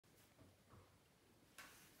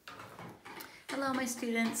Hello, my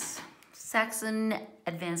students. Saxon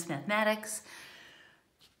Advanced Mathematics,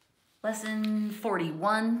 lesson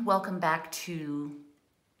 41. Welcome back to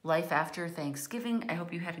Life After Thanksgiving. I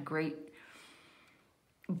hope you had a great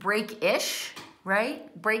break-ish,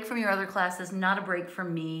 right? Break from your other classes, not a break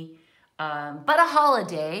from me, but a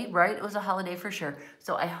holiday, right? It was a holiday for sure.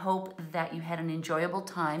 So I hope that you had an enjoyable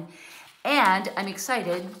time. And I'm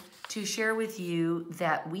excited to share with you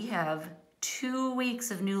that we have 2 weeks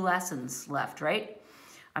of new lessons left, right?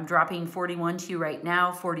 I'm dropping 41 to you right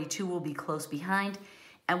now. 42 will be close behind.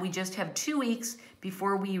 And we just have 2 weeks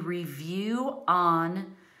before we review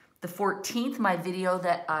on the 14th. My video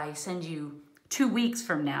that I send you 2 weeks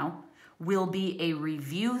from now will be a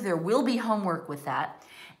review. There will be homework with that.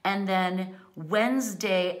 And then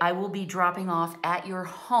Wednesday, I will be dropping off at your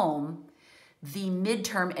home the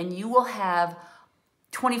midterm, and you will have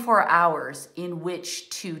 24 hours in which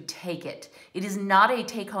to take it. It is not a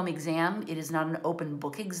take-home exam. It is not an open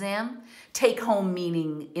book exam. Take-home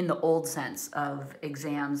meaning in the old sense of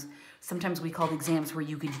exams. Sometimes we called exams where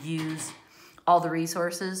you could use all the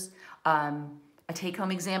resources. A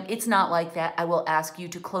take-home exam, it's not like that. I will ask you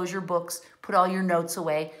to close your books, put all your notes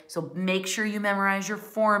away. So make sure you memorize your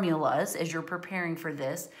formulas as you're preparing for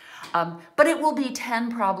this. But it will be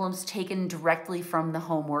 10 problems taken directly from the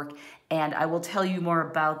homework. And I will tell you more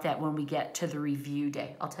about that when we get to the review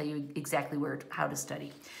day. I'll tell you exactly how to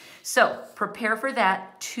study. So prepare for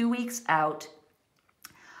that 2 weeks out.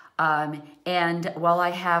 And while I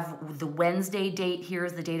have the Wednesday date, here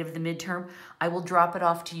is the date of the midterm, I will drop it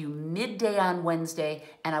off to you midday on Wednesday,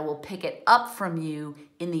 and I will pick it up from you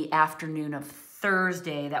in the afternoon of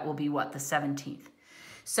Thursday. That will be what, the 17th.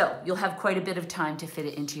 So you'll have quite a bit of time to fit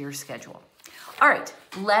it into your schedule. All right,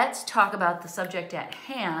 let's talk about the subject at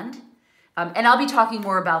hand. And I'll be talking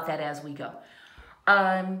more about that as we go.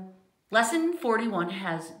 Lesson 41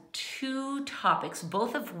 has 2 topics,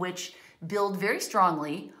 both of which build very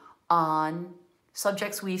strongly on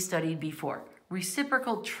subjects we've studied before.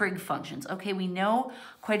 Reciprocal trig functions. Okay, we know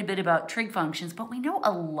quite a bit about trig functions, but we know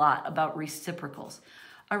a lot about reciprocals.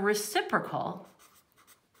 A reciprocal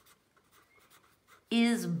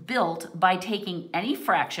is built by taking any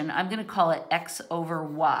fraction, I'm going to call it x over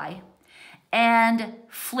y, and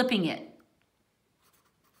flipping it.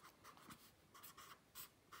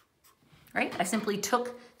 Right? I simply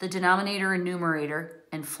took the denominator and numerator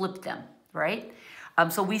and flipped them, right?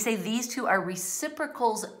 So we say these two are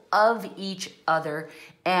reciprocals of each other,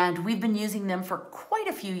 and we've been using them for quite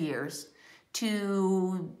a few years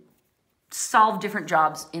to solve different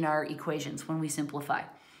jobs in our equations when we simplify,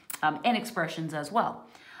 and expressions as well.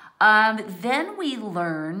 Then we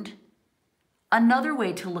learned another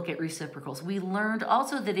way to look at reciprocals. We learned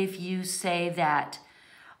also that if you say that,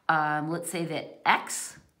 let's say that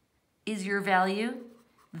x is your value,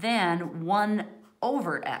 then 1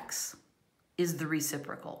 over x is the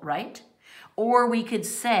reciprocal, right? Or we could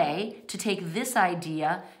say, to take this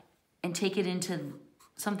idea and take it into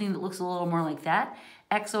something that looks a little more like that,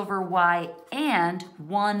 x over y and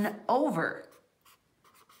 1 over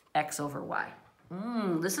x over y.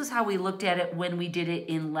 This is how we looked at it when we did it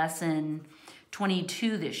in lesson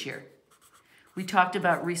 22 this year. We talked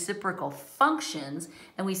about reciprocal functions,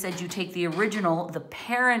 and we said you take the original, the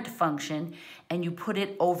parent function, and you put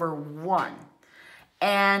it over 1.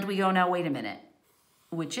 And we go, now wait a minute,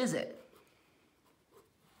 which is it?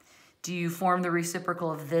 Do you form the reciprocal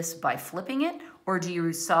of this by flipping it, or do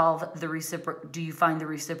you solve the reciprocal? Do you find the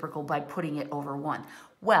reciprocal by putting it over 1?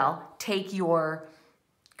 Well, take your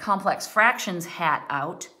complex fractions hat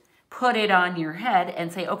out, put it on your head,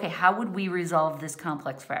 and say, okay, how would we resolve this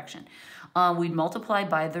complex fraction? We'd multiply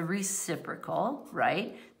by the reciprocal,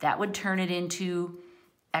 right? That would turn it into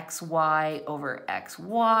xy over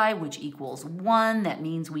xy, which equals 1. That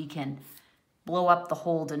means we can blow up the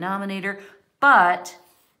whole denominator. But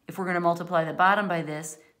if we're going to multiply the bottom by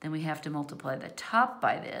this, then we have to multiply the top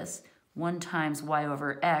by this. 1 times y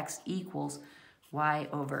over x equals y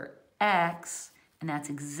over x. And that's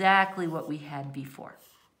exactly what we had before.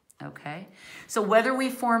 Okay? So whether we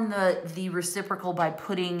form the reciprocal by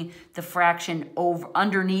putting the fraction over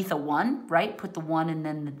underneath a 1, right? Put the 1 and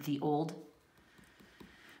then the old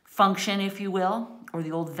function, if you will, or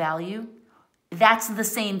the old value, that's the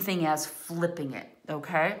same thing as flipping it,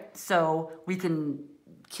 okay? So we can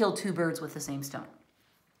kill 2 birds with the same stone.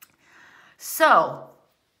 So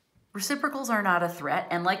reciprocals are not a threat,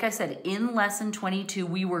 and like I said, in lesson 22,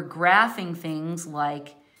 we were graphing things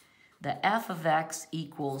like the f of x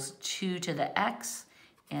equals 2 to the x,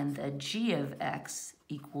 and the g of x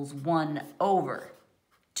equals 1 over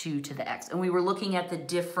 2 to the x. And we were looking at the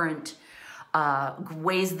different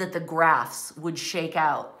ways that the graphs would shake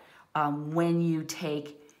out when you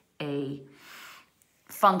take a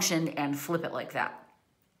function and flip it like that.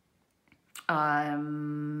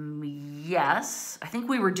 Yes, I think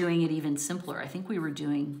we were doing it even simpler. I think we were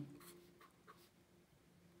doing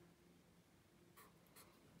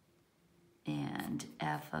and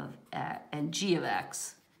f of x and g of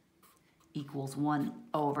x equals 1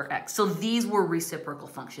 over x. So these were reciprocal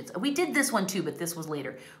functions. We did this one too, but this was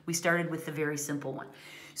later. We started with the very simple one.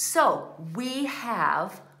 So we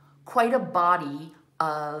have quite a body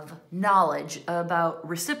of knowledge about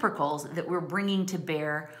reciprocals that we're bringing to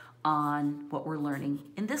bear on what we're learning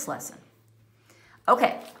in this lesson.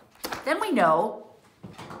 Okay, then we know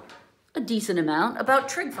a decent amount about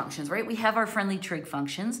trig functions, right? We have our friendly trig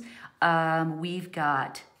functions. We've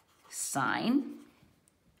got sine,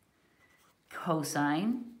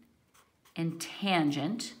 cosine, and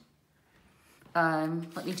tangent.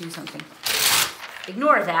 Let me do something.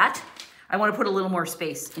 Ignore that. I want to put a little more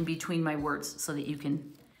space in between my words so that you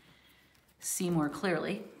can see more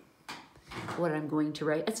clearly what I'm going to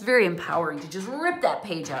write. It's very empowering to just rip that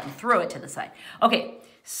page out and throw it to the side. Okay,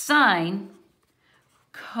 sine,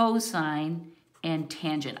 cosine, and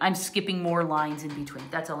tangent. I'm skipping more lines in between.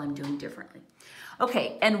 That's all I'm doing differently.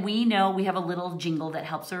 Okay, and we know we have a little jingle that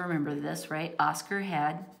helps us remember this, right? Oscar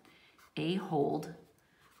had a hold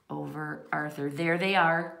over Arthur. There they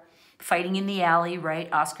are, fighting in the alley,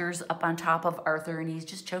 right? Oscar's up on top of Arthur, and he's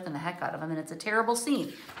just choking the heck out of him, and it's a terrible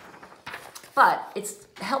scene. But it's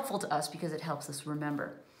helpful to us because it helps us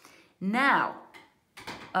remember. Now,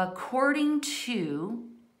 according to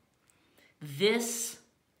this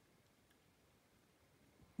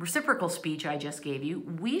reciprocal speech I just gave you,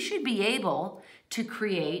 we should be able to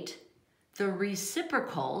create the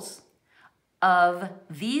reciprocals of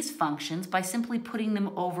these functions by simply putting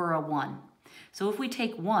them over a 1. So if we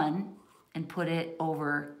take 1 and put it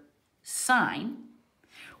over sine,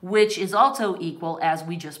 which is also equal, as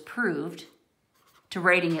we just proved, to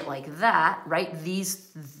writing it like that, right?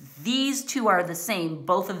 These two are the same.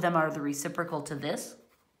 Both of them are the reciprocal to this.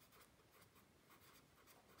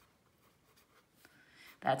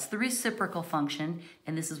 That's the reciprocal function,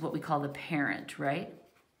 and this is what we call the parent, right?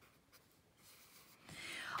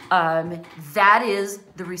 That is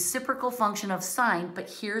the reciprocal function of sine, but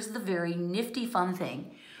here's the very nifty fun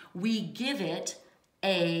thing. We give it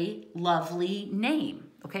a lovely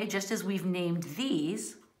name, okay? Just as we've named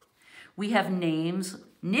these, we have names,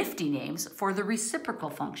 nifty names, for the reciprocal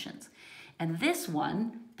functions. And this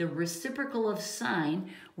one, the reciprocal of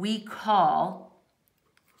sine, we call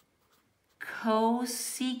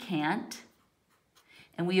cosecant,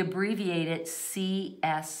 and we abbreviate it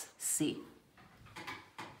CSC.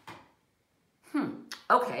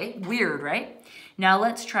 Okay, weird, right? Now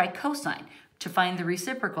let's try cosine. To find the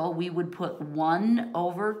reciprocal, we would put 1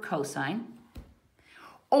 over cosine,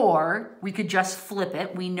 or we could just flip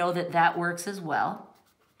it. We know that that works as well.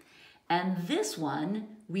 And this one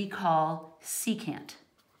we call secant,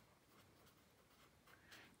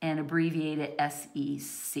 and abbreviate it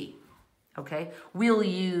SEC. Okay, we'll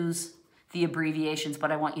use the abbreviations,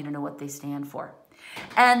 but I want you to know what they stand for.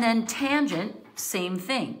 And then tangent, same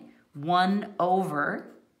thing. 1 over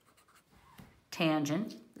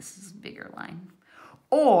tangent, this is a bigger line,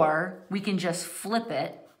 or we can just flip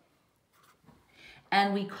it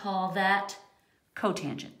and we call that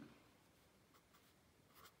cotangent.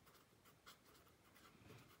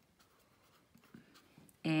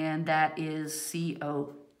 And that is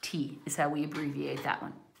COT is how we abbreviate that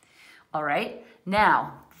one. All right,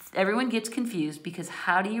 now everyone gets confused because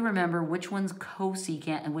how do you remember which one's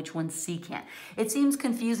cosecant and which one's secant? It seems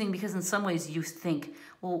confusing because in some ways you think,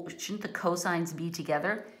 well, shouldn't the cosines be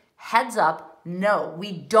together? Heads up, no,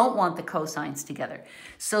 we don't want the cosines together.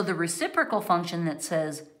 So the reciprocal function that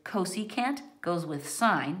says cosecant goes with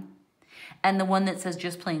sine, and the one that says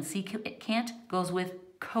just plain secant goes with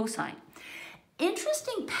cosine.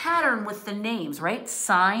 Interesting pattern with the names, right?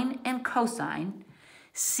 Sine and cosine,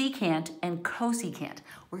 secant and cosecant.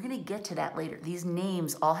 We're going to get to that later. These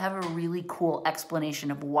names all have a really cool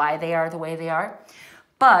explanation of why they are the way they are.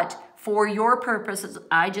 But for your purposes,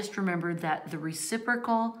 I just remembered that the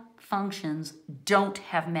reciprocal functions don't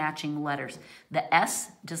have matching letters. The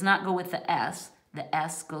S does not go with the S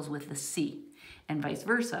goes with the C. And vice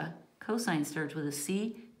versa, cosine starts with a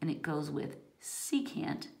C and it goes with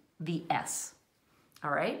secant, the S.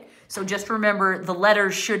 All right? So just remember the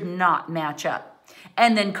letters should not match up.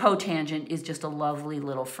 And then cotangent is just a lovely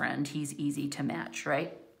little friend. He's easy to match,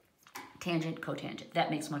 right? Tangent, cotangent. That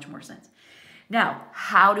makes much more sense. Now,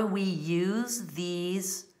 how do we use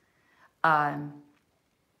these? How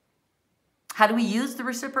do we use the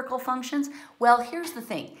reciprocal functions? Well, here's the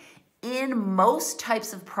thing. in most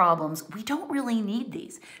types of problems, we don't really need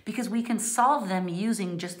these because we can solve them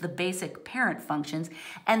using just the basic parent functions,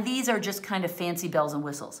 and these are just kind of fancy bells and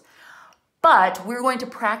whistles. But we're going to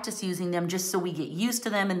practice using them just so we get used to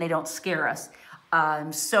them and they don't scare us.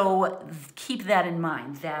 So keep that in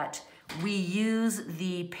mind, that we use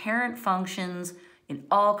the parent functions in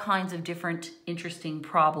all kinds of different interesting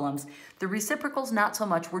problems. The reciprocals, not so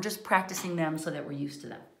much. We're just practicing them so that we're used to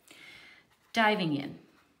them. Diving in.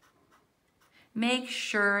 Make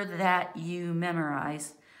sure that you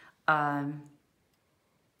memorize. I'm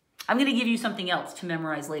going to give you something else to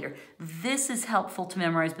memorize later. This is helpful to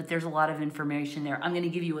memorize, but there's a lot of information there. I'm going to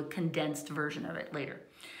give you a condensed version of it later.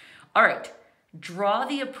 All right, draw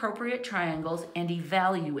the appropriate triangles and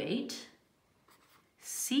evaluate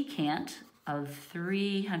secant of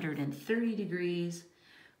 330 degrees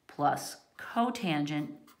plus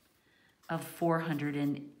cotangent of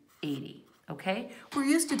 480. Okay, we're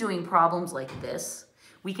used to doing problems like this.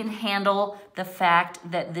 We can handle the fact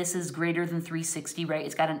that this is greater than 360, right?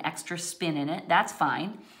 It's got an extra spin in it. That's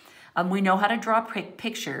fine. We know how to draw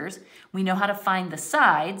pictures. We know how to find the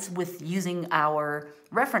sides with using our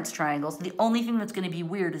reference triangles. The only thing that's going to be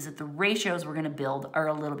weird is that the ratios we're going to build are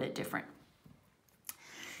a little bit different.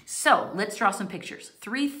 So let's draw some pictures.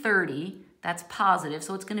 330, that's positive,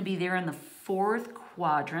 so it's going to be there in the fourth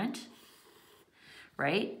quadrant,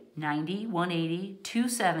 right? 90, 180,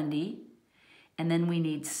 270, and then we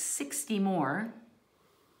need 60 more.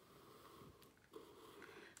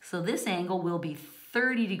 So this angle will be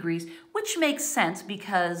 30 degrees, which makes sense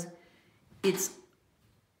because it's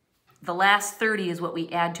the last 30 is what we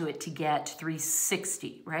add to it to get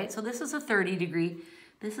 360, right? So this is a 30 degree,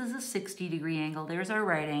 this is a 60 degree angle, there's our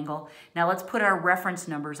right angle. Now let's put our reference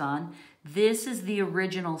numbers on. This is the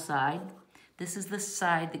original side. This is the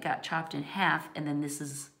side that got chopped in half, and then this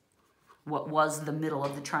is what was the middle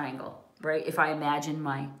of the triangle, right? If I imagine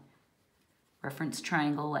my reference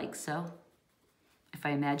triangle like so, if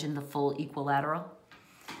I imagine the full equilateral,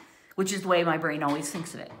 which is the way my brain always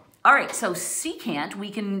thinks of it. All right, so secant,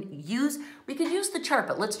 we can use the chart,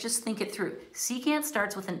 but let's just think it through. Secant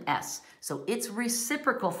starts with an S, so its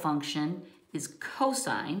reciprocal function is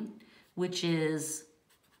cosine, which is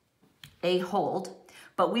a hold.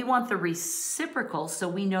 But we want the reciprocal, so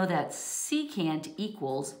we know that secant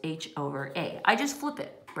equals h over a. I just flip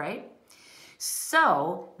it, right?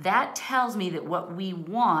 So that tells me that what we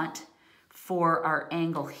want for our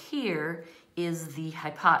angle here is the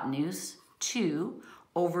hypotenuse, 2,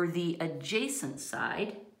 over the adjacent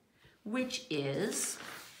side, which is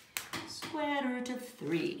square root of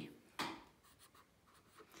 3.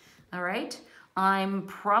 All right? I'm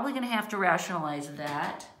probably going to have to rationalize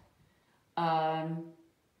that.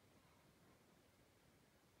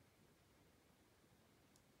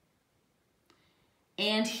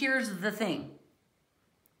 And here's the thing.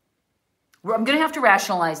 I'm going to have to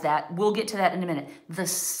rationalize that. We'll get to that in a minute. The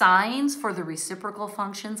signs for the reciprocal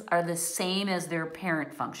functions are the same as their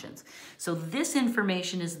parent functions. So this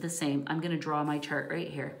information is the same. I'm going to draw my chart right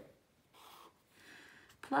here.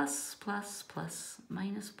 Plus, plus, plus,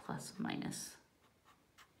 minus, plus, minus.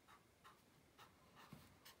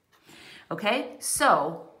 Okay,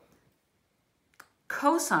 so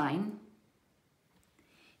cosine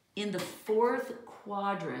in the fourth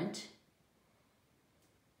quadrant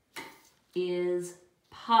is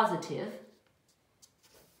positive.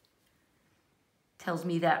 Tells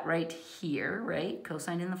me that right here, right?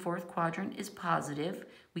 Cosine in the fourth quadrant is positive.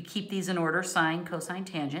 We keep these in order, sine, cosine,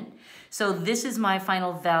 tangent. So this is my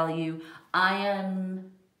final value. I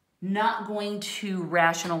am not going to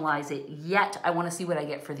rationalize it yet. I want to see what I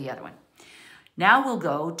get for the other one. Now we'll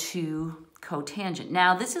go to cotangent.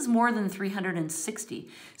 Now this is more than 360.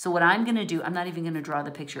 So what I'm going to do, I'm not even going to draw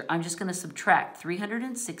the picture. I'm just going to subtract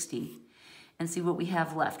 360 and see what we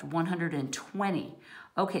have left, 120.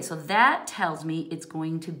 Okay, so that tells me it's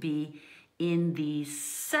going to be in the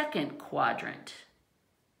second quadrant,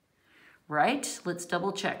 right? Let's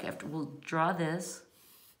double check. We'll draw this,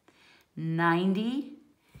 90,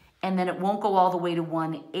 and then it won't go all the way to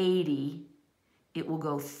 180. It will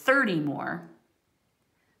go 30 more.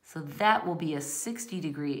 So that will be a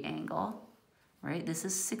 60-degree angle, right? This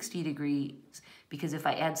is 60 degrees because if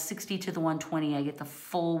I add 60 to the 120, I get the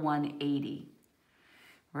full 180,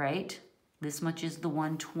 right? This much is the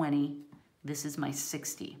 120. This is my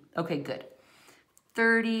 60. Okay, good.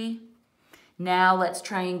 30. Now let's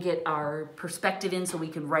try and get our perspective in so we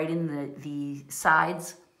can write in the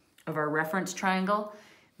sides of our reference triangle.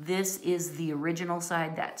 This is the original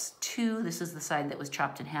side, that's 2. This is the side that was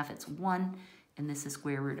chopped in half, it's 1. And this is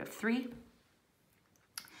square root of 3.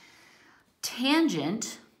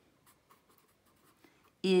 Tangent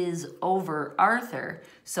is over Arthur.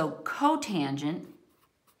 So cotangent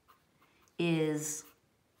is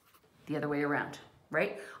the other way around,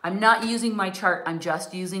 right? I'm not using my chart. I'm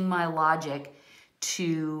just using my logic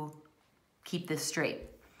to keep this straight.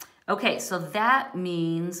 Okay, so that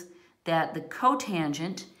means that the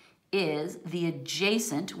cotangent is the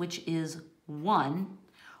adjacent, which is 1,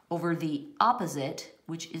 over the opposite,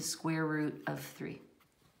 which is square root of 3.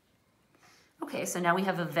 Okay, so now we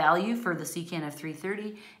have a value for the secant of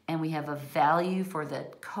 330, and we have a value for the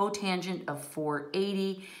cotangent of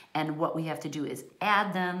 480, and what we have to do is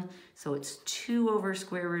add them. So it's 2 over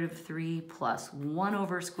square root of 3 plus 1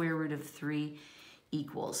 over square root of 3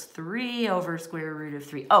 equals 3 over square root of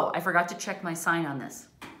 3. Oh, I forgot to check my sign on this.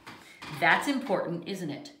 That's important, isn't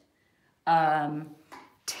it?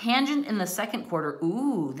 Tangent in the second quarter,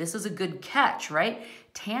 ooh, this is a good catch, right?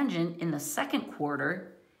 Tangent in the second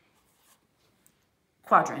quarter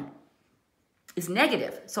quadrant is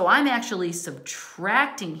negative. So I'm actually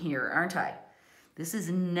subtracting here, aren't I? This is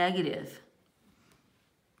negative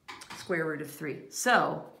square root of 3.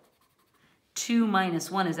 So 2 minus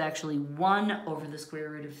 1 is actually 1 over the square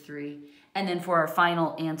root of 3. And then for our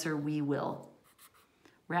final answer, we will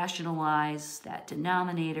rationalize that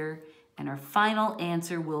denominator. And our final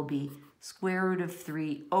answer will be square root of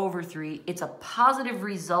 3 over 3. It's a positive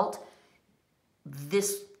result.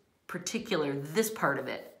 This part of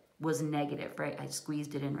it was negative, right? I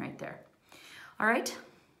squeezed it in right there. All right.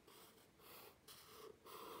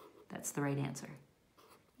 That's the right answer.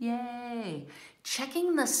 Yay.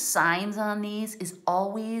 Checking the signs on these is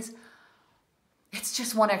always, it's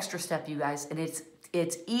just one extra step, you guys, and it's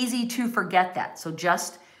easy to forget that. So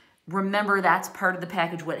just remember that's part of the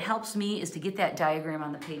package. What helps me is to get that diagram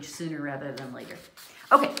on the page sooner rather than later.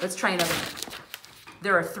 Okay, let's try another one.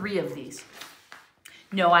 There are 3 of these.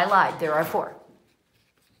 No, I lied. There are 4.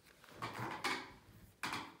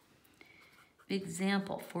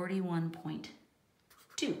 Example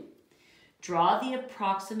 41.2. Draw the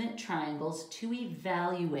approximate triangles to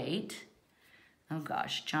evaluate. Oh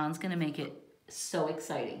gosh, John's going to make it so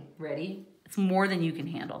exciting. Ready? It's more than you can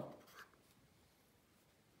handle.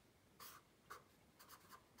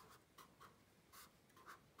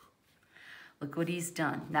 Look what he's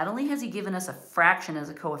done. Not only has he given us a fraction as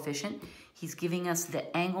a coefficient, he's giving us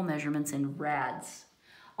the angle measurements in rads.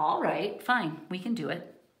 All right, fine, we can do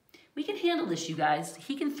it. We can handle this, you guys.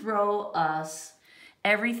 He can throw us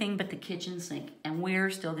everything but the kitchen sink, and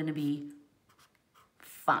we're still gonna be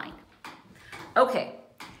fine. Okay,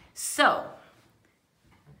 so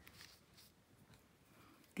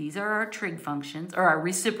these are our trig functions, or our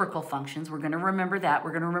reciprocal functions. We're gonna remember that.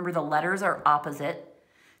 We're gonna remember the letters are opposite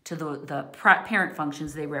to the parent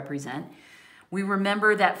functions they represent. We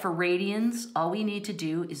remember that for radians, all we need to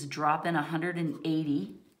do is drop in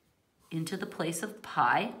 180 into the place of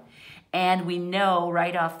pi. And we know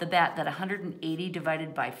right off the bat that 180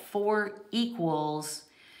 divided by 4 equals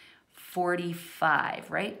 45,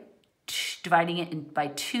 right? Dividing it by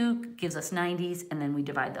 2 gives us 90s, and then we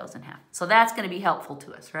divide those in half. So that's going to be helpful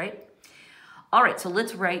to us, right? All right, so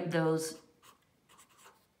let's write those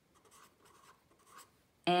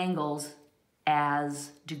angles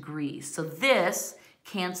as degrees. So this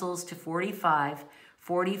cancels to 45.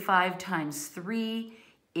 45 times 3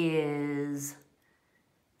 is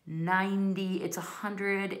 90. It's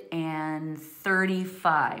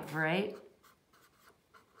 135, right?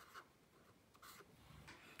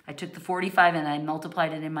 I took the 45 and I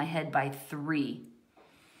multiplied it in my head by 3.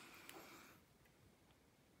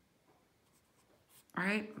 All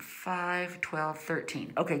right, 5, 12,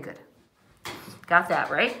 13. Okay, good. Got that,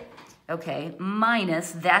 right? Okay,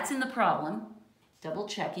 minus, that's in the problem. Double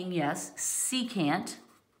checking, yes. Secant.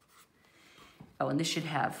 Oh, and this should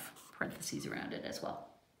have parentheses around it as well.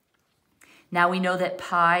 Now we know that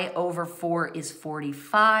pi over 4 is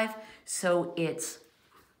 45, so it's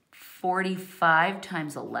 45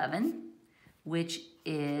 times 11, which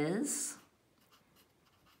is,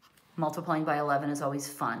 multiplying by 11 is always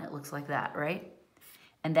fun. It looks like that, right?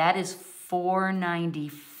 And that is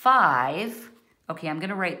 495. Okay, I'm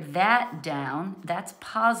gonna write that down. That's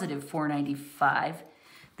positive 495.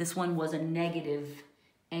 This one was a negative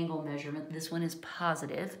angle measurement. This one is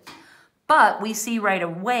positive. But we see right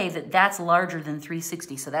away that that's larger than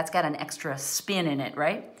 360, so that's got an extra spin in it,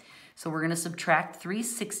 right? So we're gonna subtract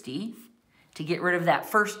 360 to get rid of that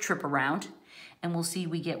first trip around, and we'll see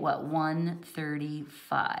we get what,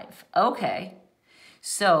 135. Okay,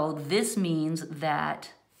 so this means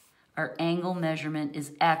that our angle measurement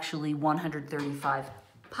is actually 135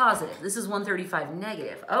 positive. This is 135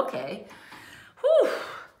 negative. Okay. Whew.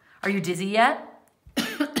 Are you dizzy yet?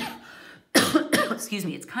 Excuse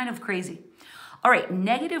me, it's kind of crazy. All right,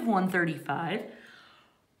 negative 135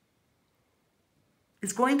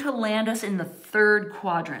 is going to land us in the third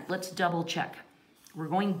quadrant. Let's double check. We're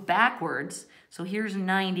going backwards. So here's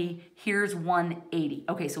 90, here's 180.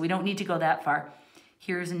 Okay, so we don't need to go that far.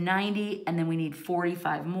 Here's 90, and then we need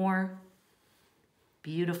 45 more.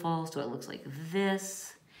 Beautiful, so it looks like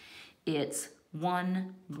this. It's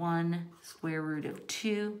 1 square root of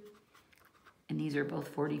 2, and these are both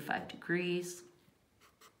 45 degrees.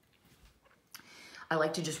 I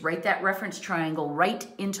like to just write that reference triangle right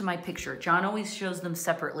into my picture. John always shows them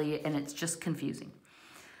separately, and it's just confusing.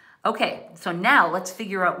 Okay, so now let's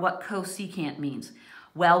figure out what cosecant means.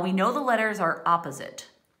 Well, we know the letters are opposite.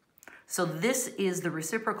 So this is the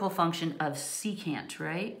reciprocal function of secant,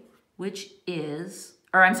 right? Which is,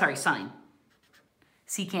 or I'm sorry, sine.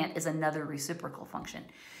 Secant is another reciprocal function.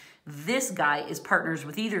 This guy is partners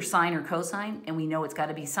with either sine or cosine, and we know it's got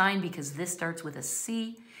to be sine because this starts with a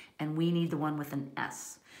C, and we need the one with an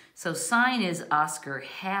S. So sine is Oscar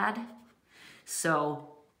had, so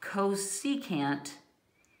cosecant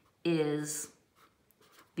is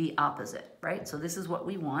the opposite, right? So this is what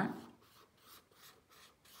we want.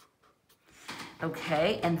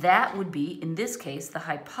 Okay, and that would be, in this case, the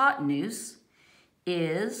hypotenuse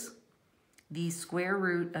is the square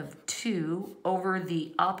root of 2 over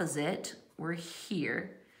the opposite. We're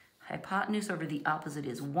here. Hypotenuse over the opposite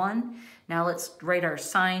is 1. Now let's write our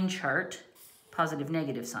sign chart. Positive,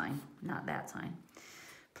 negative sign, not that sign.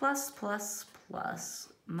 Plus, plus,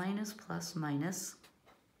 plus, minus, plus, minus.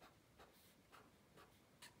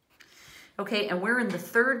 Okay, and we're in the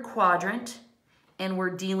third quadrant, and we're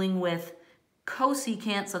dealing with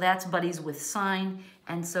cosecant, so that's buddies with sine,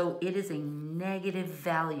 and so it is a negative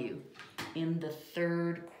value in the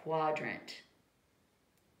third quadrant.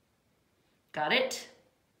 Got it?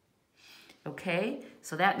 Okay,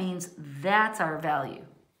 so that means that's our value.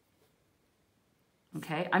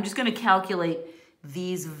 Okay, I'm just going to calculate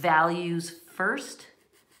these values first.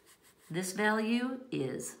 This value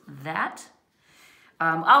is that.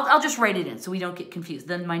 I'll just write it in so we don't get confused.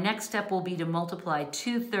 Then my next step will be to multiply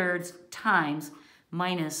 2/3 times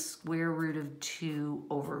minus square root of 2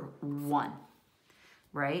 over 1,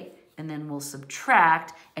 right? And then we'll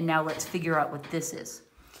subtract, and now let's figure out what this is.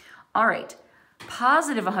 All right,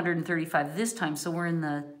 positive 135 this time, so we're in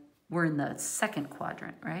the second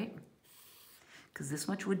quadrant, right? Because this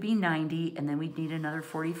much would be 90, and then we'd need another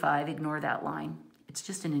 45. Ignore that line. It's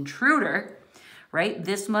just an intruder. Right?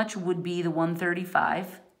 This much would be the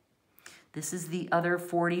 135. This is the other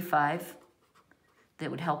 45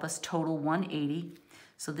 that would help us total 180.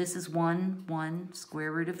 So this is 1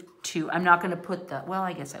 square root of 2. I'm not going to put the, well,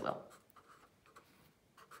 I guess I will.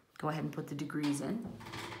 Go ahead and put the degrees in.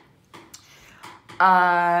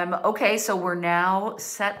 Okay, so we're now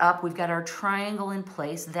set up. We've got our triangle in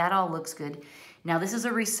place. That all looks good. Now this is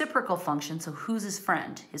a reciprocal function, so who's his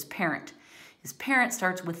friend? His parent. His parent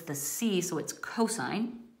starts with the C, so it's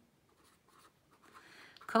cosine.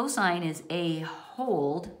 Cosine is a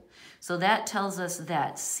hold, so that tells us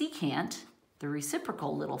that secant, the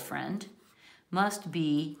reciprocal little friend, must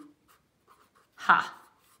be ha.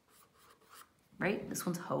 Right? This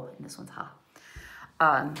one's ho, and this one's ha.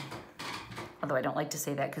 Although I don't like to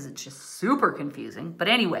say that because it's just super confusing. But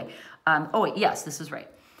anyway, oh wait, yes, this is right.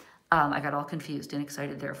 I got all confused and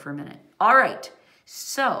excited there for a minute. All right,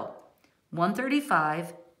 so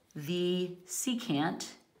 135, the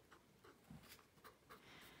secant,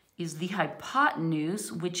 is the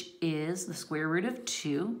hypotenuse, which is the square root of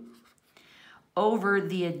 2, over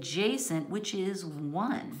the adjacent, which is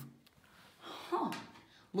 1. Huh.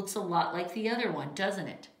 Looks a lot like the other one, doesn't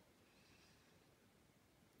it?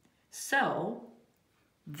 So,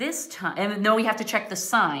 this time, and no, we have to check the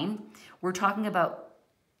sign. We're talking about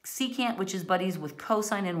secant, which is buddies with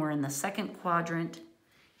cosine, and we're in the second quadrant.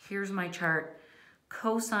 Here's my chart.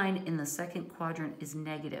 Cosine in the second quadrant is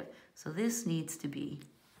negative. So this needs to be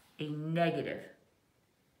a negative.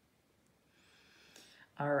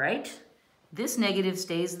 All right. This negative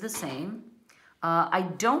stays the same. I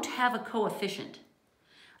don't have a coefficient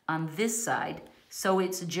on this side, so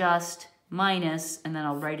it's just minus, and then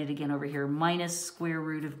I'll write it again over here, minus square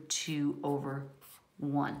root of 2 over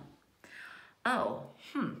 1. Oh,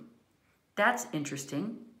 that's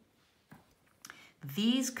interesting.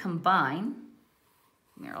 These combine,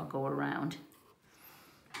 here I'll go around,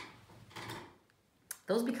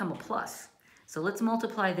 those become a plus. So let's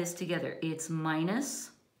multiply this together. It's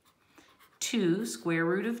minus 2 square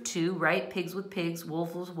root of 2, right? Pigs with pigs,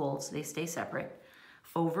 wolves with wolves, they stay separate,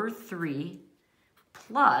 over 3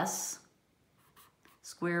 plus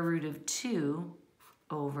square root of 2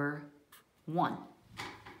 over 1.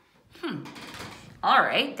 All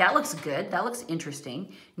right, that looks good. That looks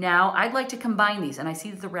interesting. Now, I'd like to combine these, and I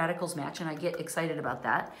see that the radicals match, and I get excited about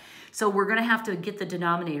that. So we're gonna have to get the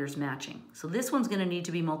denominators matching. So this one's gonna need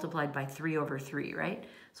to be multiplied by 3 over 3, right?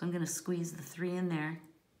 So I'm gonna squeeze the 3 in there,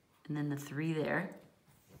 and then the 3 there,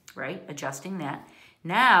 right? Adjusting that.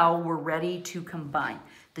 Now we're ready to combine.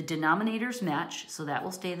 The denominators match, so that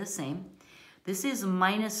will stay the same. This is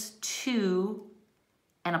minus 2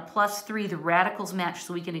 and a plus 3. The radicals match,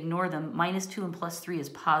 so we can ignore them. Minus 2 and plus 3 is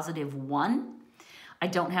positive 1. I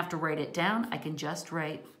don't have to write it down. I can just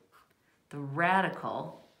write the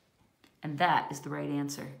radical, and that is the right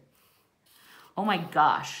answer. Oh my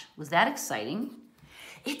gosh, was that exciting?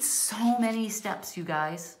 It's so many steps, you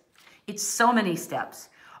guys. It's so many steps.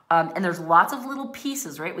 And there's lots of little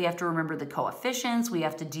pieces, right? We have to remember the coefficients. We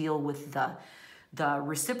have to deal with the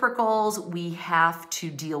reciprocals. We have to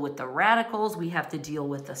deal with the radicals. We have to deal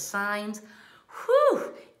with the signs.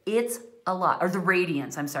 Whew, it's a lot. Or the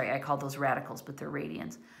radians. I'm sorry, I call those radicals, but they're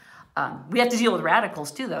radians. We have to deal with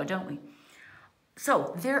radicals too, though, don't we?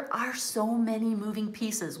 So there are so many moving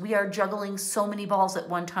pieces. We are juggling so many balls at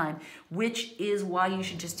one time, which is why you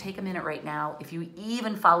should just take a minute right now, if you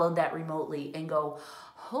even followed that remotely, and go,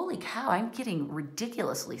 holy cow, I'm getting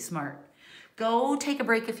ridiculously smart. Go take a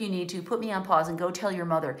break if you need to. Put me on pause and go tell your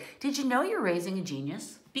mother, did you know you're raising a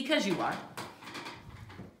genius? Because you are.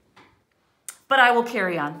 But I will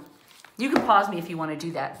carry on. You can pause me if you want to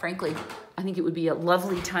do that. Frankly, I think it would be a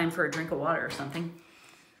lovely time for a drink of water or something.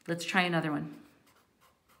 Let's try another one.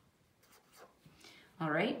 All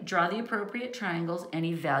right, draw the appropriate triangles and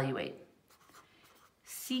evaluate.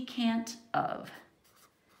 Secant of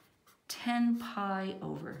 10 pi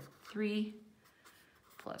over 3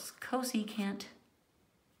 plus cosecant.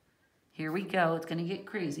 Here we go, it's gonna get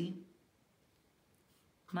crazy.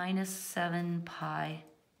 Minus 7 pi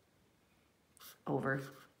over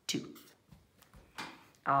 2.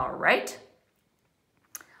 All right.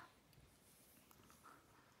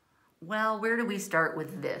 Well, where do we start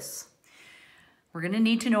with this? We're gonna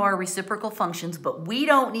need to know our reciprocal functions, but we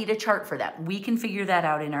don't need a chart for that. We can figure that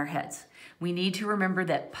out in our heads. We need to remember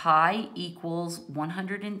that pi equals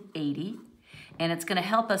 180, and it's gonna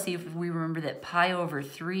help us if we remember that pi over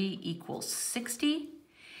 3 equals 60,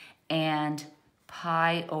 and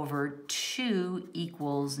pi over 2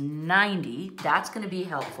 equals 90. That's gonna be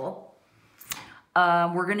helpful.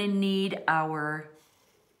 We're gonna need our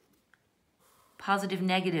positive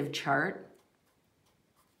negative chart.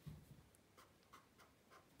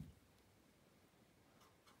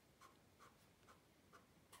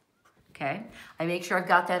 Okay, I make sure I've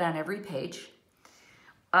got that on every page.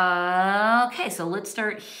 Okay, so let's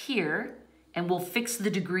start here, and we'll fix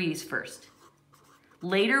the degrees first.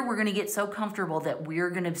 Later, we're gonna get so comfortable that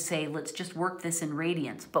we're gonna say, let's just work this in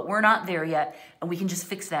radians, but we're not there yet, and we can just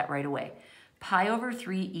fix that right away. Pi over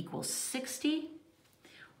 3 equals 60.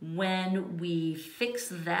 When we fix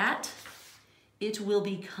that, it will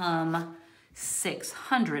become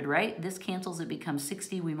 600, right? This cancels, it becomes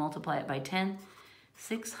 60. We multiply it by 10.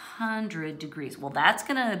 600 degrees. Well, that's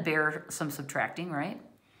gonna bear some subtracting, right?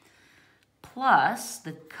 Plus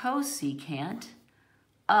the cosecant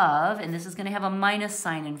of, and this is gonna have a minus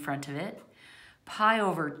sign in front of it, pi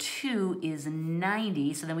over 2 is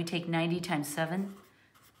 90, so then we take 90 times 7,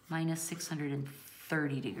 minus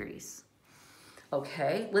 630 degrees.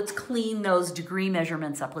 Okay, let's clean those degree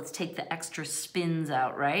measurements up. Let's take the extra spins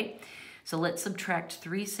out, right? So let's subtract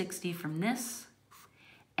 360 from this,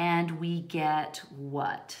 and we get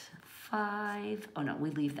what? 5, oh no, we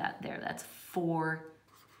leave that there. That's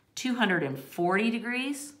 240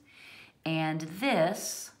 degrees. And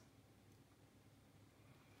this,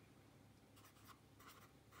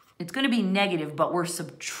 it's gonna be negative, but we're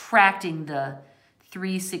subtracting the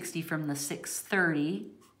 360 from the 630.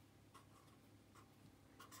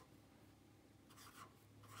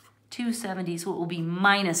 270, so it will be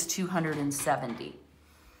minus 270,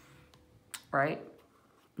 right?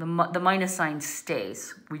 The minus sign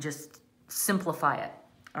stays. We just simplify it,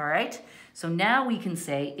 all right? So now we can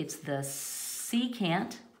say it's the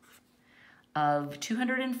secant of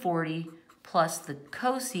 240 plus the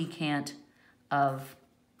cosecant of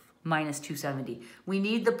minus 270. We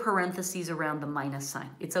need the parentheses around the minus sign.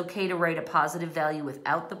 It's okay to write a positive value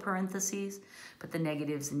without the parentheses, but the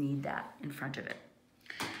negatives need that in front of it.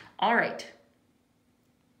 All right.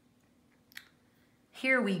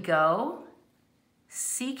 Here we go.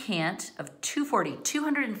 Secant of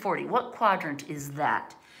 240. What quadrant is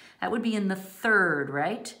that? That would be in the third,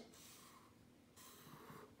 right?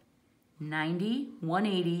 90,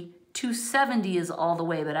 180, 270 is all the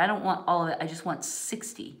way, but I don't want all of it. I just want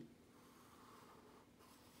 60.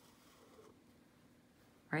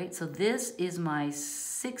 right? So this is my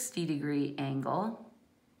 60-degree angle.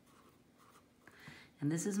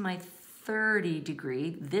 And this is my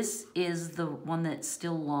 30-degree. This is the one that's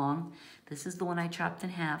still long. This is the one I chopped in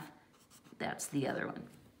half. That's the other one,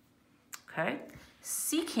 okay?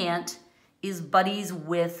 Secant is buddies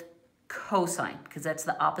with cosine because that's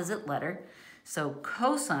the opposite letter. So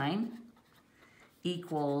cosine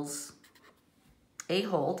equals a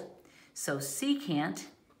hold. So secant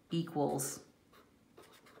equals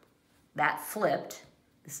that flipped.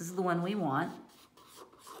 This is the one we want.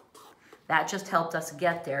 That just helped us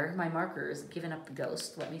get there. My marker is giving up the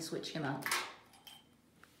ghost. Let me switch him out.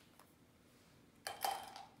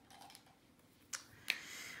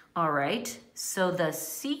 All right, so the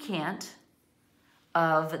secant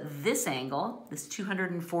of this angle, this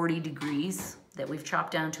 240 degrees that we've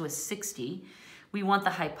chopped down to a 60, we want the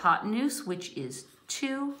hypotenuse, which is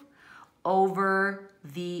 2, over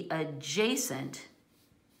the adjacent,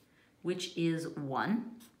 which is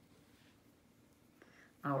 1.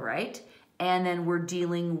 All right, and then we're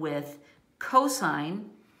dealing with cosine.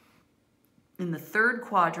 In the third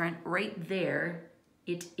quadrant, right there,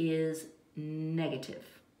 it is negative.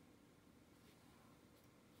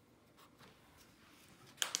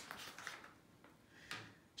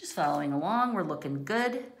 Just following along, we're looking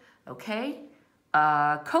good, okay?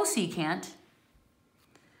 Cosecant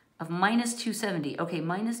of minus 270. Okay,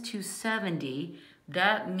 minus 270,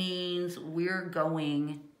 that means we're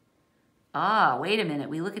going, wait a minute.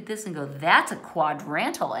 We look at this and go, that's a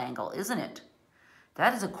quadrantal angle, isn't it?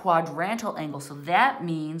 That is a quadrantal angle. So that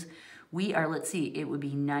means we are, let's see, it would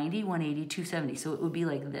be 90, 180, 270. So it would be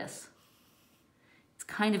like this. It's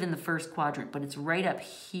kind of in the first quadrant, but it's right up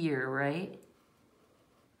here, right?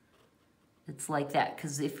 It's like that,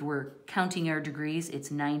 because if we're counting our degrees,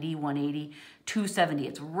 it's 90, 180, 270.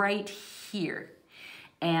 It's right here.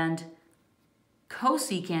 And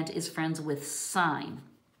cosecant is friends with sine.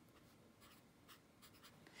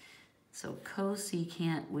 So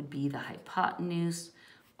cosecant would be the hypotenuse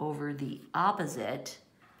over the opposite.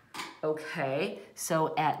 Okay,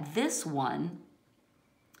 so at this one,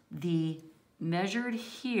 the measured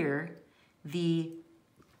here, the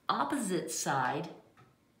opposite side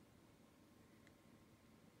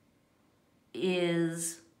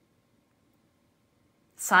is,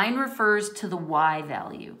 sine refers to the y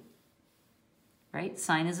value, right?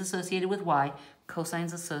 Sine is associated with y, cosine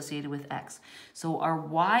is associated with x. So our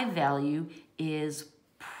y value is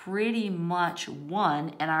pretty much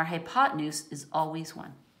 1, and our hypotenuse is always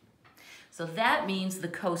 1. So that means the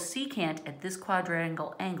cosecant at this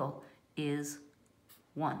quadrangle angle is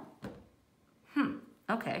 1.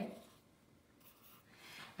 Okay.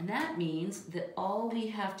 And that means that all we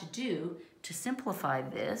have to do to simplify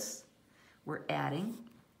this, we're adding,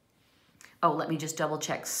 let me just double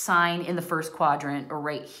check. Sine in the first quadrant, or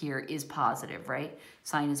right here, is positive, right?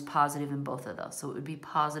 Sine is positive in both of those. So it would be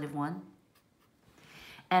positive 1.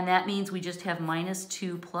 And that means we just have minus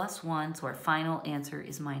 2 plus 1, so our final answer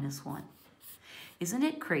is minus 1. Isn't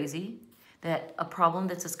it crazy that a problem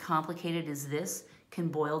that's as complicated as this can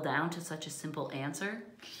boil down to such a simple answer?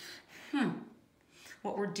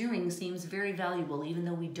 What we're doing seems very valuable, even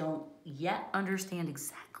though we don't yet understand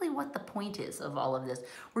exactly what the point is of all of this.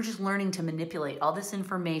 We're just learning to manipulate all this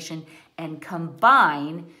information and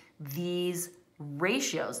combine these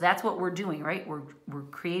ratios. That's what we're doing, right? We're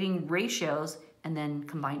creating ratios and then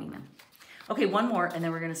combining them. Okay, one more, and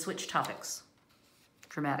then we're going to switch topics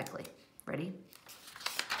dramatically. Ready?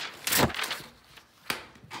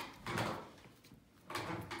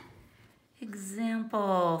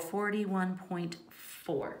 Example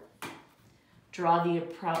 41.4. Draw the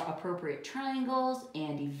appropriate triangles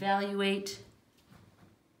and evaluate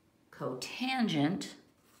cotangent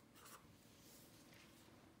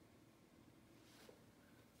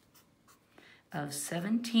of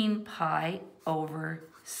 17 pi over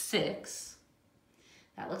 6.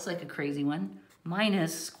 That looks like a crazy one.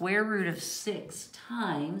 Minus square root of 6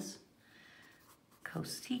 times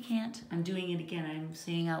cosecant. I'm doing it again. I'm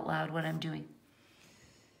saying out loud what I'm doing.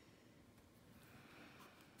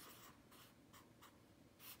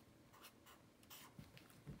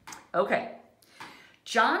 Okay,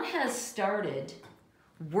 John has started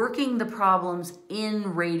working the problems in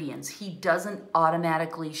radians. He doesn't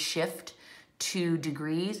automatically shift to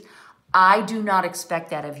degrees. I do not expect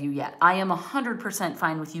that of you yet. I am 100%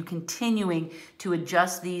 fine with you continuing to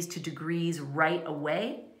adjust these to degrees right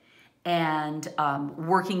away and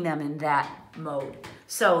working them in that mode.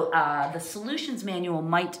 So the solutions manual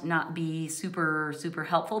might not be super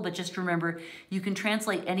helpful, but just remember, you can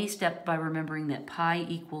translate any step by remembering that pi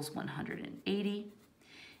equals 180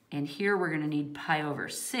 And here we're going to need pi over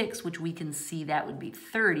 6, which we can see that would be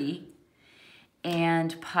 30.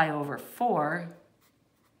 And pi over 4,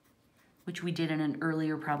 which we did in an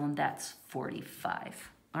earlier problem, that's 45.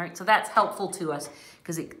 All right, so that's helpful to us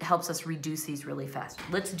because it helps us reduce these really fast.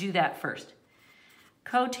 Let's do that first.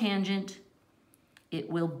 Cotangent, it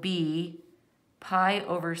will be pi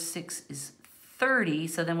over 6 is 30,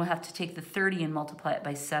 so then we'll have to take the 30 and multiply it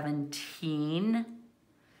by 17.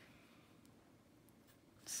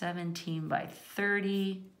 17 by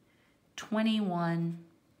 30, 21.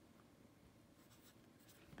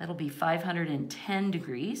 That'll be 510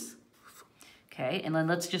 degrees. Okay, and then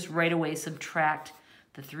let's just right away subtract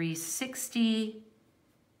the 360.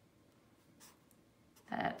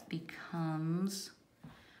 That becomes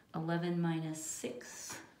 11 minus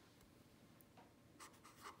 6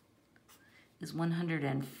 is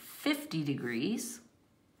 150 degrees.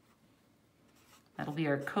 That'll be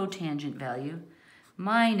our cotangent value,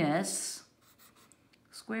 minus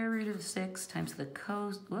square root of 6 times the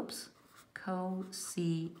cosecant.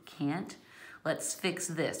 Let's fix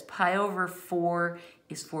this. Pi over 4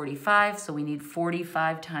 is 45, so we need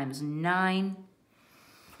 45 times 9.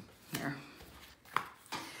 Here.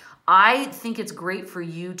 I think it's great for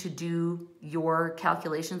you to do your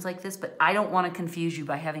calculations like this, but I don't want to confuse you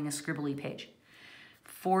by having a scribbly page.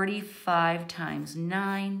 45 times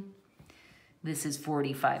 9. This is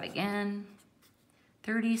 45 again.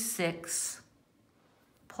 36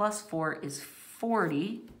 plus 4 is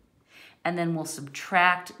 40. And then we'll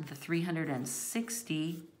subtract the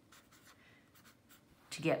 360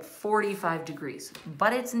 to get 45 degrees.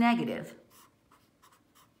 But it's negative.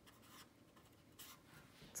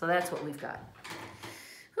 So that's what we've got.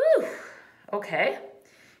 Whew. Okay.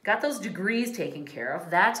 Got those degrees taken care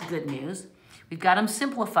of. That's good news. We've got them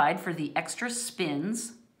simplified for the extra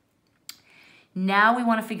spins. Now we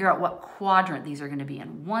want to figure out what quadrant these are going to be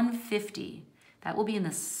in. 150. That will be in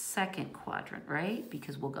the second quadrant, right?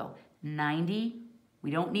 Because we'll go 90. We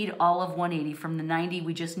don't need all of 180. From the 90,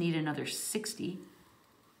 we just need another 60.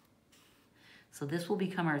 So this will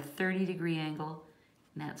become our 30-degree angle,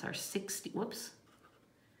 and that's our 60. Whoops.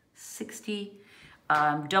 60.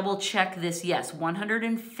 Double check this. Yes,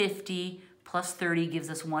 150 plus 30 gives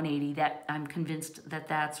us 180. That I'm convinced that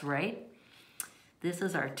that's right. This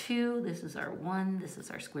is our 2. This is our 1. This is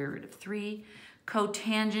our square root of 3.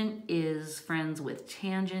 Cotangent is friends with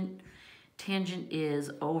tangent. Tangent is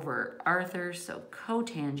over Arthur, so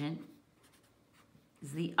cotangent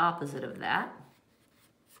is the opposite of that.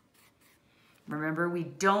 Remember, we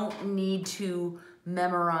don't need to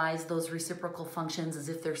memorize those reciprocal functions as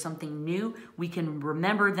if they're something new. We can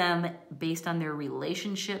remember them based on their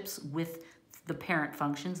relationships with the parent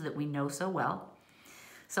functions that we know so well.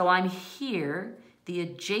 So I'm here. The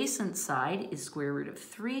adjacent side is square root of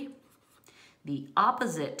 3. The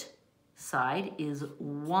opposite side is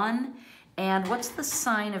 1. And what's the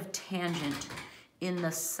sign of tangent in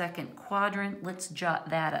the second quadrant? Let's jot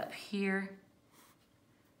that up here.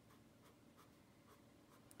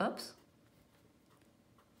 Oops.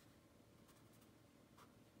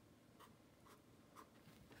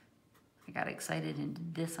 I got excited and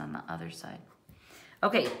did this on the other side.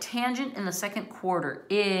 Okay, tangent in the second quarter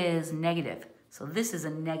is negative. So this is a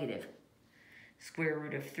negative. Square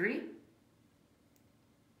root of 3.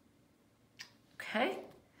 Okay.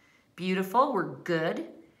 Beautiful, we're good.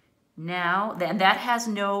 Now, and that has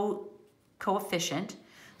no coefficient,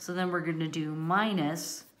 so then we're gonna do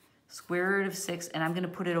minus square root of 6, and I'm gonna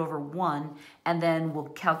put it over 1, and then we'll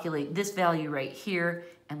calculate this value right here,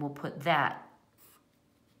 and we'll put that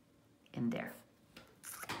in there.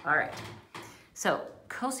 All right, so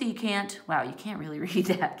cosecant, wow, you can't really read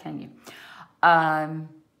that, can you?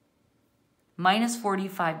 Minus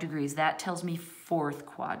 45 degrees, that tells me fourth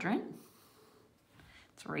quadrant.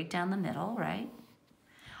 It's right down the middle, right?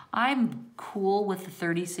 I'm cool with the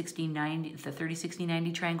 30, 60, 90, the 30, 60,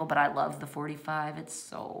 90 triangle, but I love the 45. It's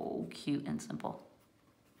so cute and simple.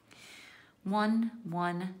 1,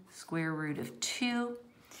 1, square root of 2.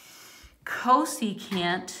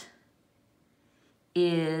 Cosecant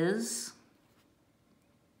is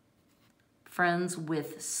friends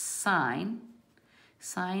with sine.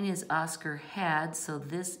 Sine is Oscar had, so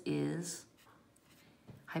this is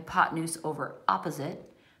hypotenuse over opposite.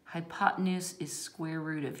 Hypotenuse is square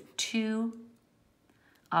root of 2.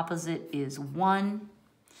 Opposite is 1.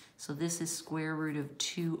 So this is square root of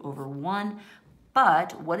 2 over 1.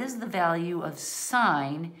 But what is the value of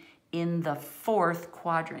sine in the fourth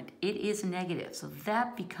quadrant? It is negative, so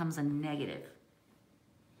that becomes a negative.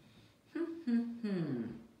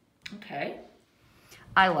 Okay,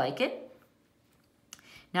 I like it.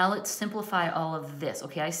 Now let's simplify all of this.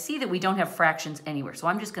 Okay, I see that we don't have fractions anywhere, so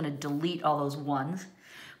I'm just gonna delete all those ones,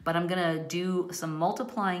 but I'm gonna do some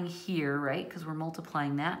multiplying here, right? Because we're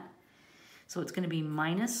multiplying that. So it's gonna be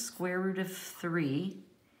minus square root of 3.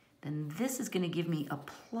 Then this is gonna give me a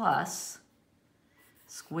plus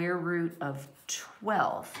square root of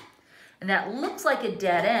 12. And that looks like a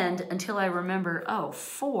dead end until I remember, oh,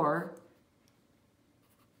 4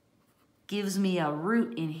 gives me a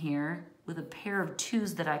root in here with a pair of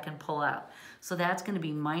 2's that I can pull out. So that's gonna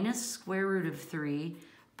be minus square root of 3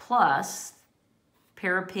 plus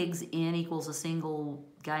pair of pigs in equals a single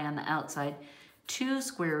guy on the outside, 2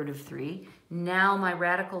 square root of 3. Now my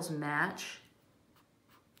radicals match.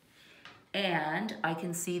 And I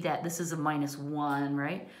can see that this is a minus 1,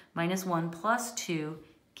 right? Minus 1 plus 2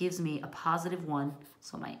 gives me a positive 1.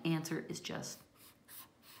 So my answer is just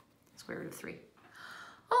square root of 3.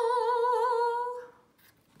 Oh,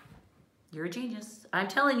 you're a genius. I'm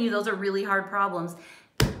telling you, those are really hard problems.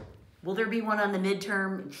 Will there be one on the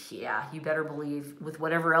midterm? Yeah, you better believe, with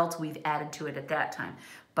whatever else we've added to it at that time.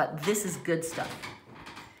 But this is good stuff.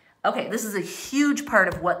 Okay, this is a huge part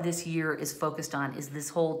of what this year is focused on, is this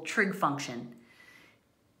whole trig function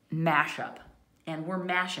mashup. And we're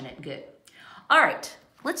mashing it good. All right,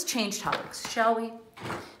 let's change topics, shall we?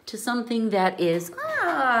 To something that is,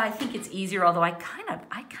 I think it's easier, although I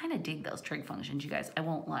kind of dig those trig functions, you guys, I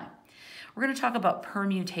won't lie. We're gonna talk about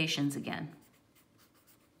permutations again.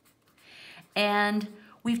 And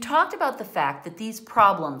we've talked about the fact that these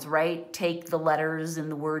problems, right, take the letters in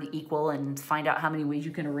the word equal and find out how many ways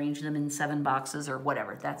you can arrange them in 7 boxes or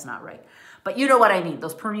whatever. That's not right. But you know what I mean,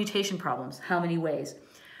 those permutation problems, how many ways.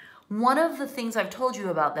 One of the things I've told you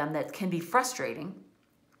about them that can be frustrating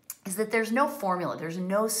is that there's no formula. There's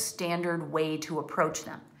no standard way to approach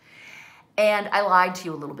them. And I lied to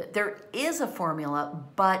you a little bit. There is a formula,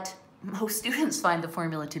 but most students find the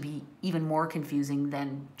formula to be even more confusing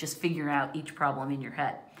than just figuring out each problem in your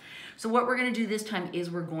head. So what we're going to do this time is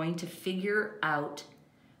we're going to figure out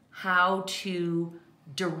how to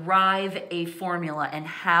derive a formula and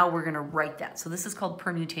how we're going to write that. So this is called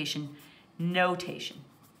permutation notation.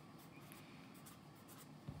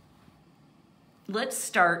 Let's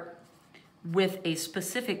start with a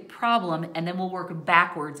specific problem and then we'll work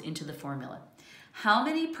backwards into the formula. How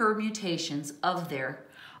many permutations of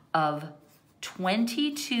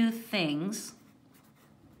 22 things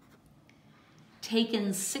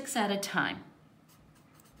taken 6 at a time?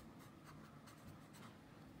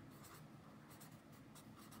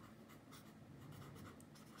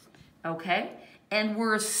 Okay, and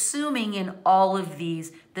we're assuming in all of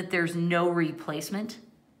these that there's no replacement,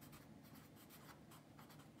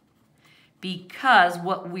 because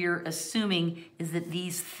what we're assuming is that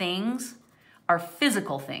these things are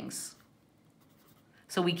physical things.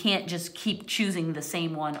 So we can't just keep choosing the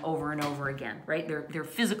same one over and over again, right? They're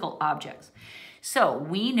physical objects. So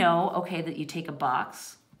we know, okay, that you take a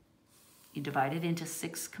box, you divide it into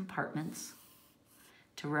 6 compartments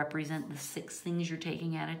to represent the 6 things you're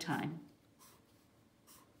taking at a time.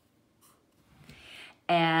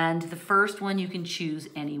 And the first one, you can choose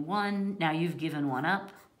any one. Now you've given one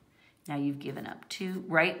up. Now you've given up 2,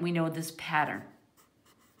 right? We know this pattern.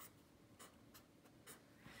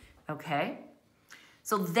 Okay?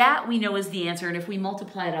 So that we know is the answer, and if we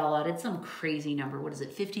multiply it all out, it's some crazy number. What is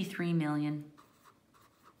it?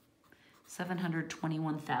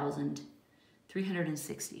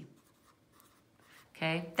 53,721,360.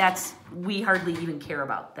 Okay? We hardly even care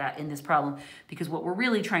about that in this problem because what we're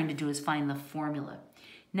really trying to do is find the formula.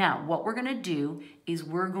 Now, what we're going to do is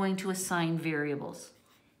we're going to assign variables.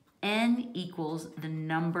 N equals the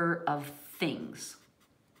number of things,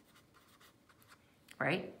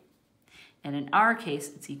 right? And in our case,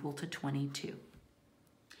 it's equal to 22.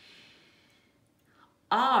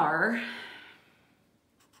 R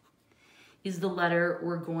is the letter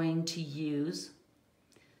we're going to use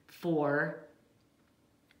for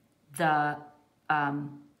the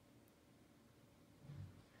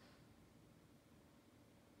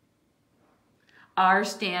R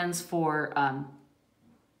stands for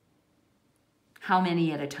how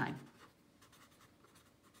many at a time.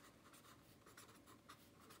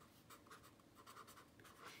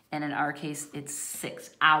 And in our case, it's 6,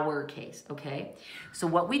 our case, okay? So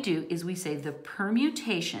what we do is we say the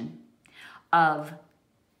permutation of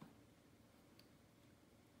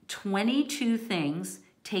 22 things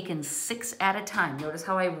taken 6 at a time. Notice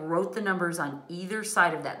how I wrote the numbers on either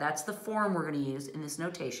side of that. That's the form we're going to use in this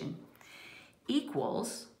notation.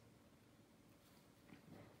 Equals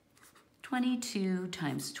 22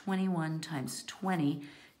 times 21 times 20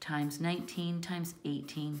 times 19 times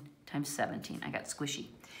 18 times 17. I got squishy.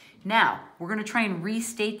 Now, we're going to try and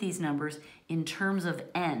restate these numbers in terms of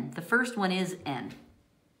n. The first one is n.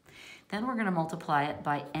 Then we're going to multiply it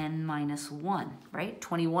by n minus 1, right?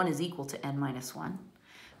 21 is equal to n minus 1.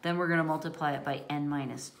 Then we're going to multiply it by n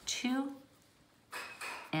minus 2,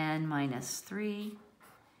 n minus 3,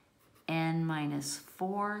 n minus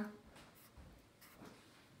 4,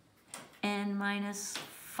 n minus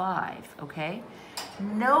 5, okay?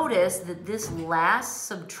 Notice that this last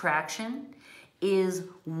subtraction is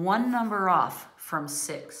one number off from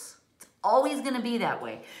 6. It's always going to be that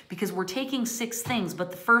way because we're taking 6 things, but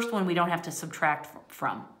the first one we don't have to subtract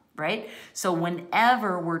from, right? So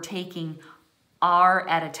whenever we're taking r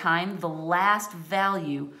at a time, the last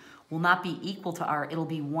value will not be equal to r. It'll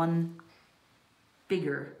be one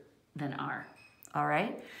bigger than r, all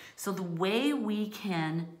right? So the way we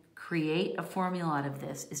can create a formula out of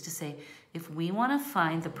this is to say, if we want to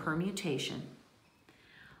find the permutation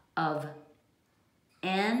of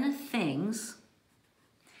n things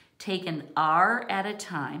taken r at a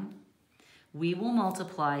time, we will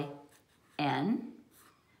multiply n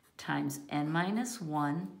times n minus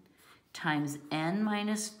 1 times n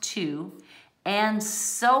minus 2, and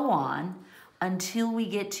so on until we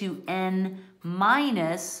get to n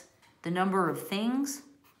minus the number of things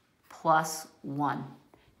plus 1.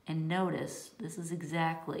 And notice, this is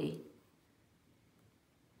exactly,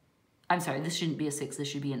 I'm sorry, this shouldn't be a 6, this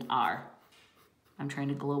should be an r. I'm trying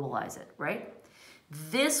to globalize it, right?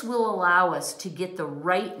 This will allow us to get the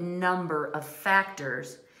right number of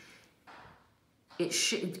factors. It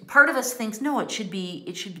should, part of us thinks, no, there should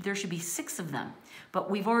be 6 of them.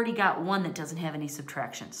 But we've already got one that doesn't have any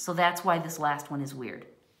subtractions. So that's why this last one is weird,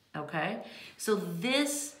 okay? So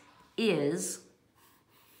this is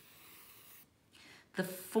the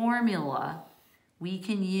formula we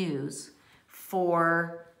can use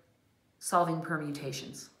for solving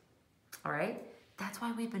permutations, all right? That's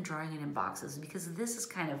why we've been drawing it in boxes, because this is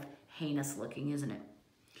kind of heinous looking, isn't it?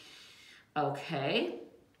 Okay.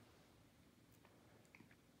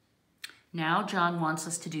 Now John wants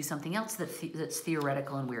us to do something else that's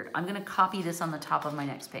theoretical and weird. I'm going to copy this on the top of my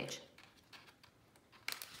next page.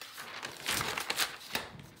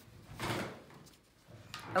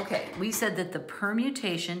 Okay, we said that the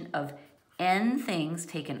permutation of n things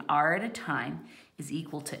taken r at a time is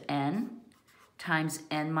equal to n times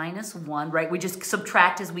n minus 1, right? We just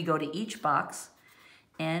subtract as we go to each box.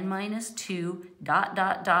 N minus 2, dot,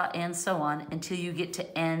 dot, dot, and so on until you get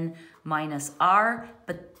to n minus r,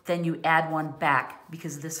 but then you add 1 back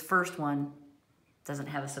because this first one doesn't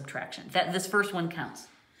have a subtraction. This first one counts.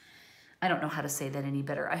 I don't know how to say that any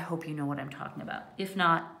better. I hope you know what I'm talking about. If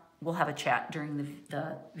not, we'll have a chat during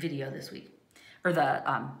the video this week, or the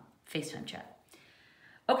FaceTime chat.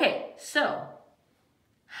 Okay, so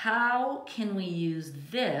how can we use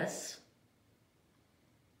this?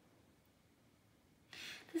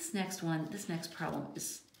 This next problem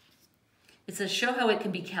is, it says show how it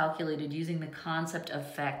can be calculated using the concept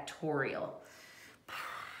of factorial.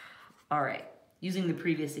 All right, using the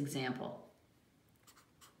previous example.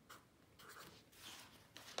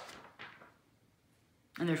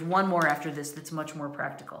 And there's one more after this that's much more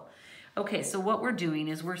practical. Okay, so what we're doing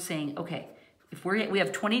is we're saying, okay, if we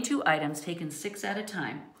have 22 items taken 6 at a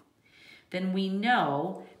time, then we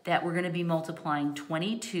know that we're going to be multiplying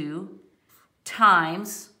 22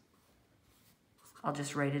 times, I'll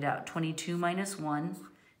just write it out, 22 minus 1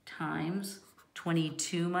 times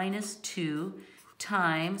 22 minus 2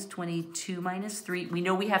 times 22 minus 3. We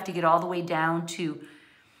know we have to get all the way down to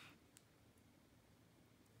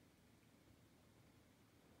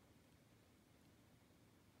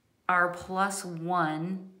r plus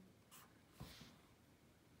 1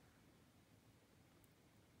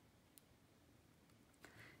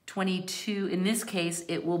 22, in this case,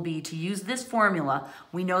 it will be, to use this formula,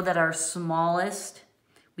 we know that our smallest,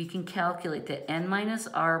 we can calculate that n minus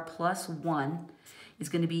r plus 1 is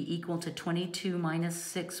going to be equal to 22 minus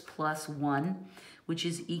 6 plus 1, which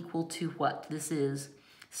is equal to what? This is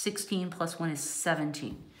 16 plus 1 is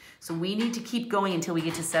 17. So we need to keep going until we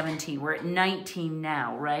get to 17. We're at 19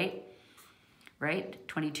 now, right? Right?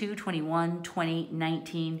 22, 21, 20,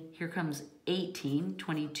 19. Here comes 18.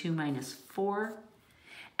 22 minus 4.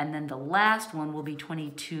 And then the last one will be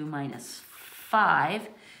 22 minus 5.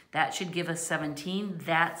 That should give us 17.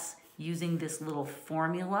 That's using this little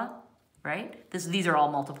formula, right? These are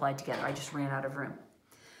all multiplied together. I just ran out of room.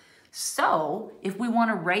 So if we want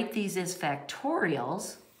to write these as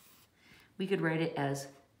factorials, we could write it as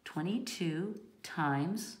 22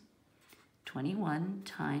 times 21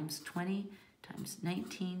 times 20 times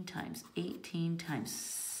 19 times 18 times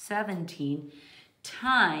 17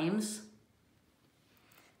 times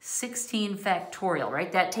 16 factorial,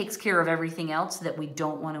 right? That takes care of everything else that we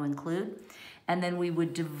don't want to include. And then we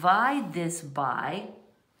would divide this by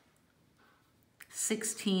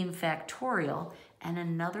 16 factorial. And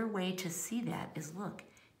another way to see that is, look,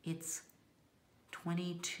 it's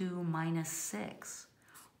 22 minus 6.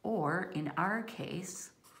 Or in our case,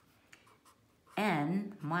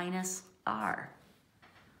 n minus r.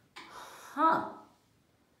 Huh.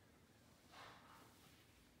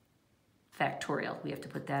 Factorial, we have to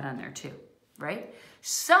put that on there too, right?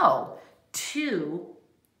 So to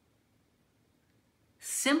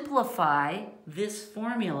simplify this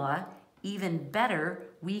formula even better,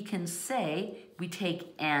 we can say we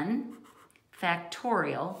take n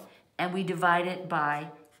factorial and we divide it by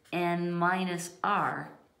n minus r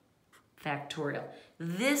factorial.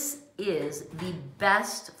 This is the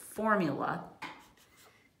best formula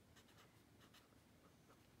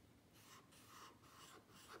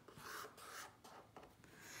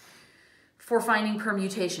for finding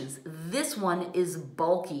permutations. This one is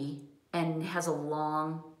bulky and has a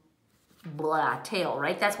long tail,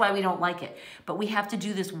 right? That's why we don't like it. But we have to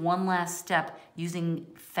do this one last step using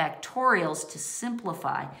factorials to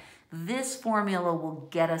simplify. This formula will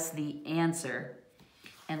get us the answer.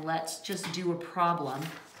 And let's just do a problem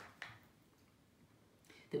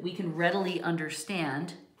that we can readily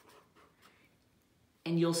understand.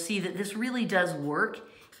 And you'll see that this really does work.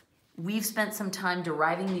 We've spent some time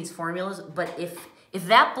deriving these formulas, but if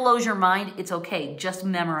that blows your mind, it's okay. Just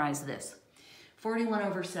memorize this. 41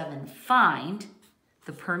 over 7. Find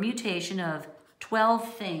the permutation of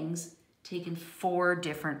 12 things taken 4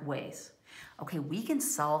 different ways. Okay, we can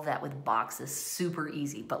solve that with boxes super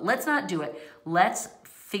easy, but let's not do it. Let's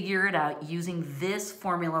figure it out using this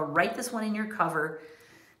formula. Write this one in your cover.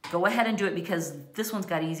 Go ahead and do it because this one's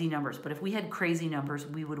got easy numbers, but if we had crazy numbers,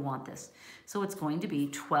 we would want this. So it's going to be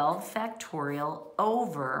 12 factorial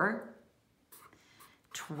over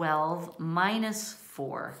 12 minus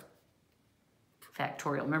 4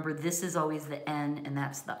 factorial. Remember, this is always the n and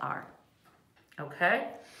that's the r. Okay?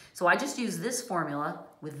 So I just used this formula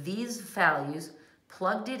with these values,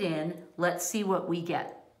 plugged it in. Let's see what we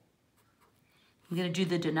get. I'm going to do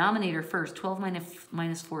the denominator first. 12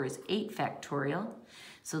 minus 4 is 8 factorial.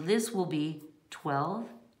 So this will be 12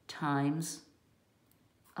 times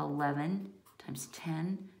 11 times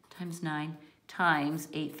 10 times 9 times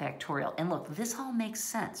 8 factorial. And look, this all makes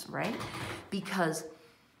sense, right? Because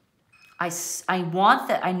I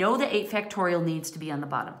know the 8 factorial needs to be on the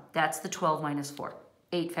bottom. That's the 12 minus 4,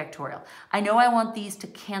 8 factorial. I know I want these to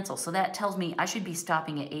cancel, so that tells me I should be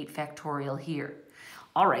stopping at 8 factorial here.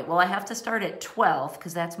 All right, well, I have to start at 12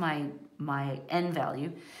 because that's my n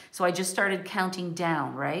value. So I just started counting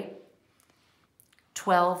down, right?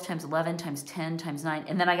 12 times 11 times 10 times 9.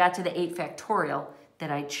 And then I got to the 8 factorial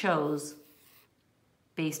that I chose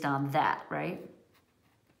based on that, right?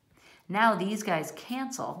 Now these guys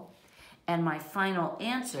cancel. And my final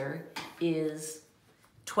answer is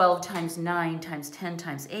 12 times 9 times 10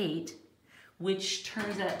 times 8, which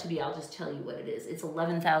turns out to be, I'll just tell you what it is. It's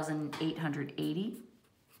 11,880.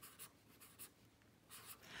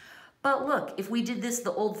 But look, if we did this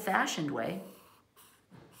the old-fashioned way,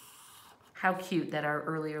 how cute that our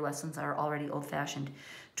earlier lessons are already old-fashioned.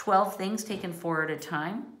 12 things taken 4 at a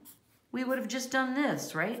time. We would have just done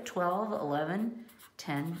this, right? 12, 11,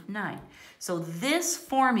 10, 9. So this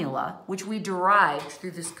formula, which we derived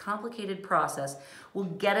through this complicated process, will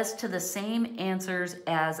get us to the same answers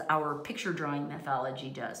as our picture drawing methodology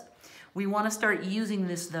does. We want to start using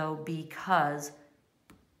this, though, because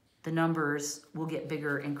the numbers will get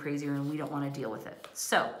bigger and crazier and we don't want to deal with it.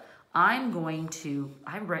 So I'm going to,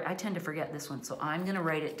 I tend to forget this one, so I'm going to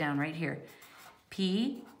write it down right here.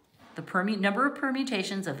 P, the number of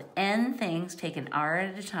permutations of n things taken r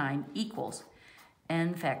at a time equals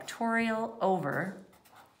n factorial over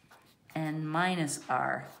n minus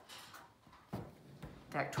r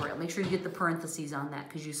factorial. Make sure you get the parentheses on that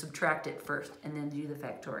because you subtract it first and then do the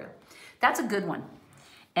factorial. That's a good one.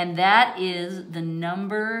 And that is the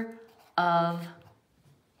number of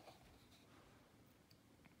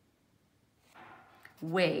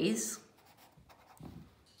ways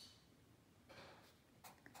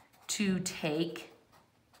to take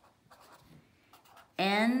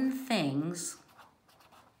n things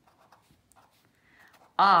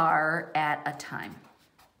r at a time.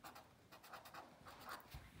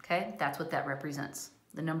 Okay, that's what that represents,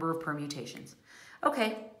 the number of permutations.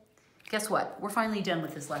 Okay, guess what? We're finally done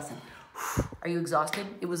with this lesson. Are you exhausted?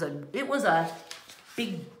 It was a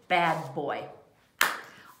big bad boy.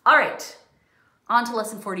 All right, on to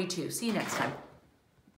lesson 42. See you next time.